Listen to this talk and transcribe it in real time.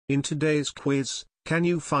In today's quiz, can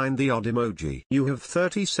you find the odd emoji? You have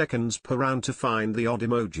 30 seconds per round to find the odd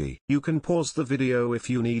emoji. You can pause the video if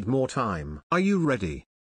you need more time. Are you ready?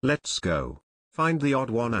 Let's go. Find the odd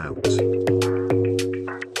one out.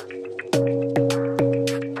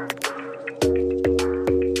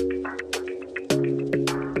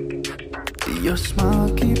 Your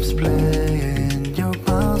smile keeps playing, you're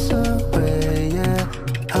miles away, yeah.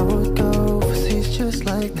 I would go overseas just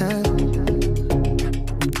like that.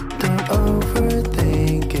 Don't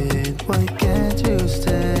overthink it, why can't you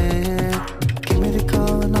stay here? Give me the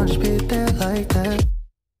call and I'll just be there like that.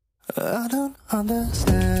 I don't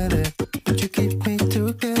understand it, but you keep me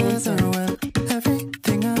together when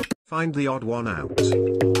everything I... Find the odd one out.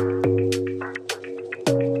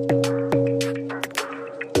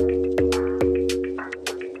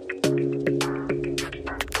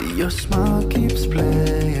 Your smile keeps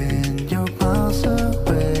playing, you're miles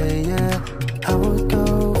away, yeah. I would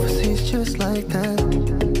go overseas just like that.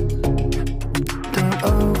 Don't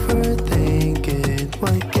overthink it,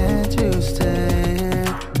 why can't you stay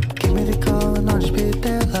here? Give me the call and I'll just be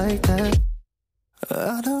there like that.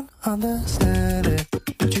 I don't understand it,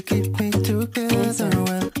 but you keep me together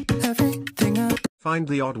when everything I... Find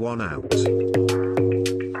the odd one out.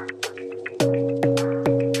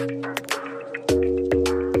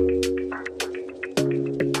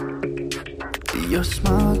 Your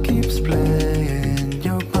smile keeps playing,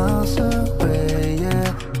 you're miles away,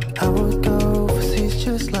 yeah. I would go overseas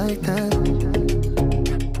just like that.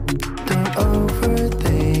 Don't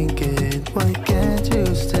overthink it, why can't you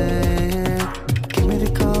stay here? Give me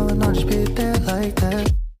the call and I'll just be there like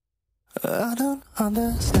that. I don't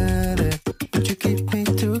understand it, but you keep me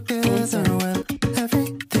together when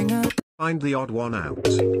everything I... Find the odd one out.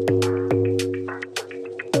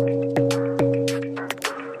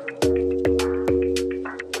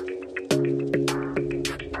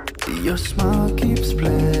 Your smile keeps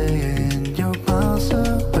playing, you're miles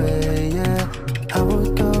away, yeah. I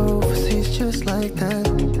would go overseas just like that.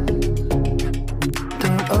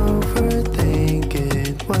 Don't overthink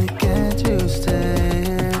it, why can't you stay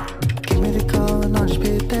here? Give me the call and I'll just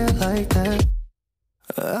be there like that.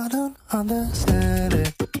 I don't understand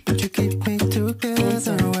it, but you keep me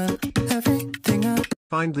together when everything I...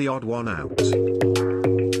 Find the odd one out.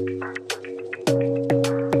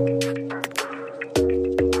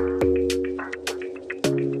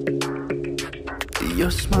 Your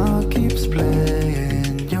smile keeps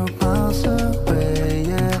playing, you're miles away,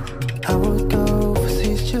 yeah. I would go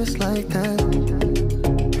overseas just like that.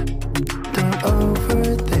 Don't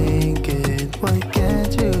overthink it, why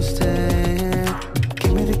can't you stay here?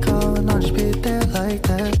 Give me the call and I'll just be there like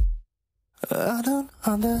that. I don't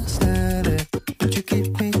understand it, but you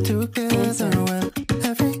keep me together when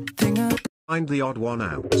everything I... Find the odd one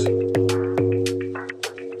out.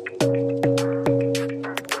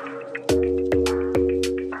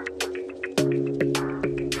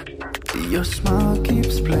 Your smile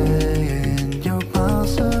keeps playing, you're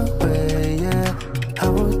miles away, yeah. I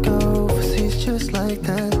would go overseas just like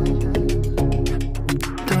that.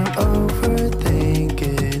 Don't overthink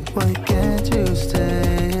it, why can't you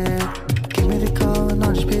stay here? Give me the call and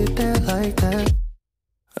I'll just be there like that.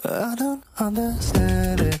 I don't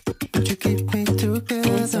understand it, but you keep me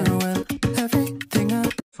together when everything I...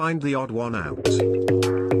 Find the odd one out.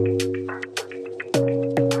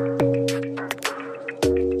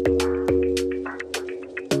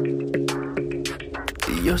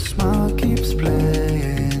 Your smile keeps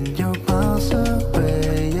playing, you're miles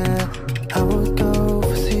away, yeah. I would go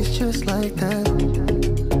overseas just like that.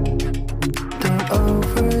 Don't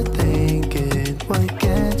overthink it, why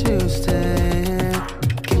can't you stay here?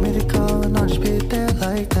 Give me the call and I'll just be there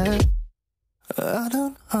like that. I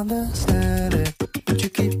don't understand it, but you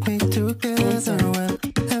keep me together when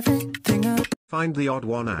everything I... Find the odd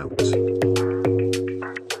one out.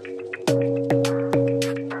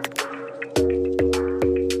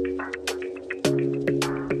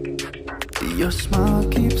 Your smile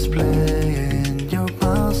keeps playing, you're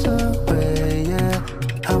miles away, yeah.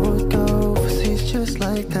 I would go overseas just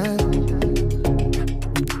like that.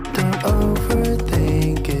 Don't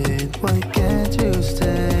overthink it, why can't you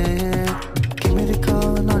stay here? Give me the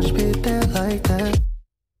call and I'll just be there like that.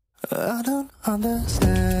 I don't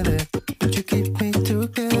understand it, but you keep me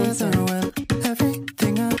together when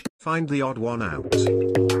everything I... Find the odd one out.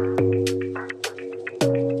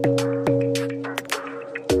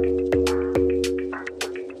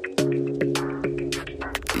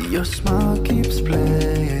 Your smile keeps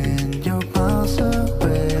playing, you're miles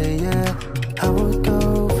away, yeah. I would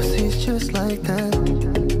go overseas just like that.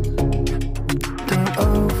 Don't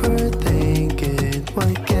overthink it,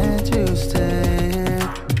 why can't you stay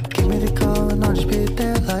here?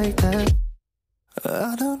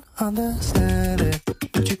 understand it.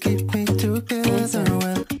 Would you keep me together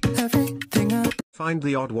when everything I Find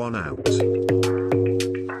the odd one out.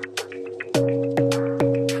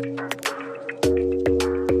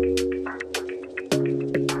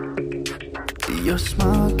 Your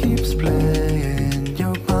smile keeps playing,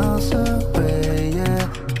 you're miles away,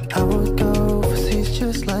 yeah. I would go overseas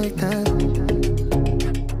just like that.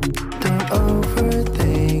 Don't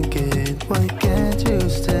overthink it, why can't you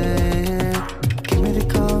stay here? Give me the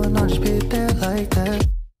call and I'll just be there like that.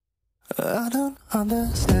 I don't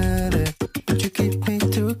understand it, would you keep me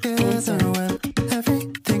together when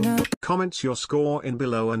everything I Comment your score in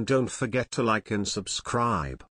below and don't forget to like and subscribe.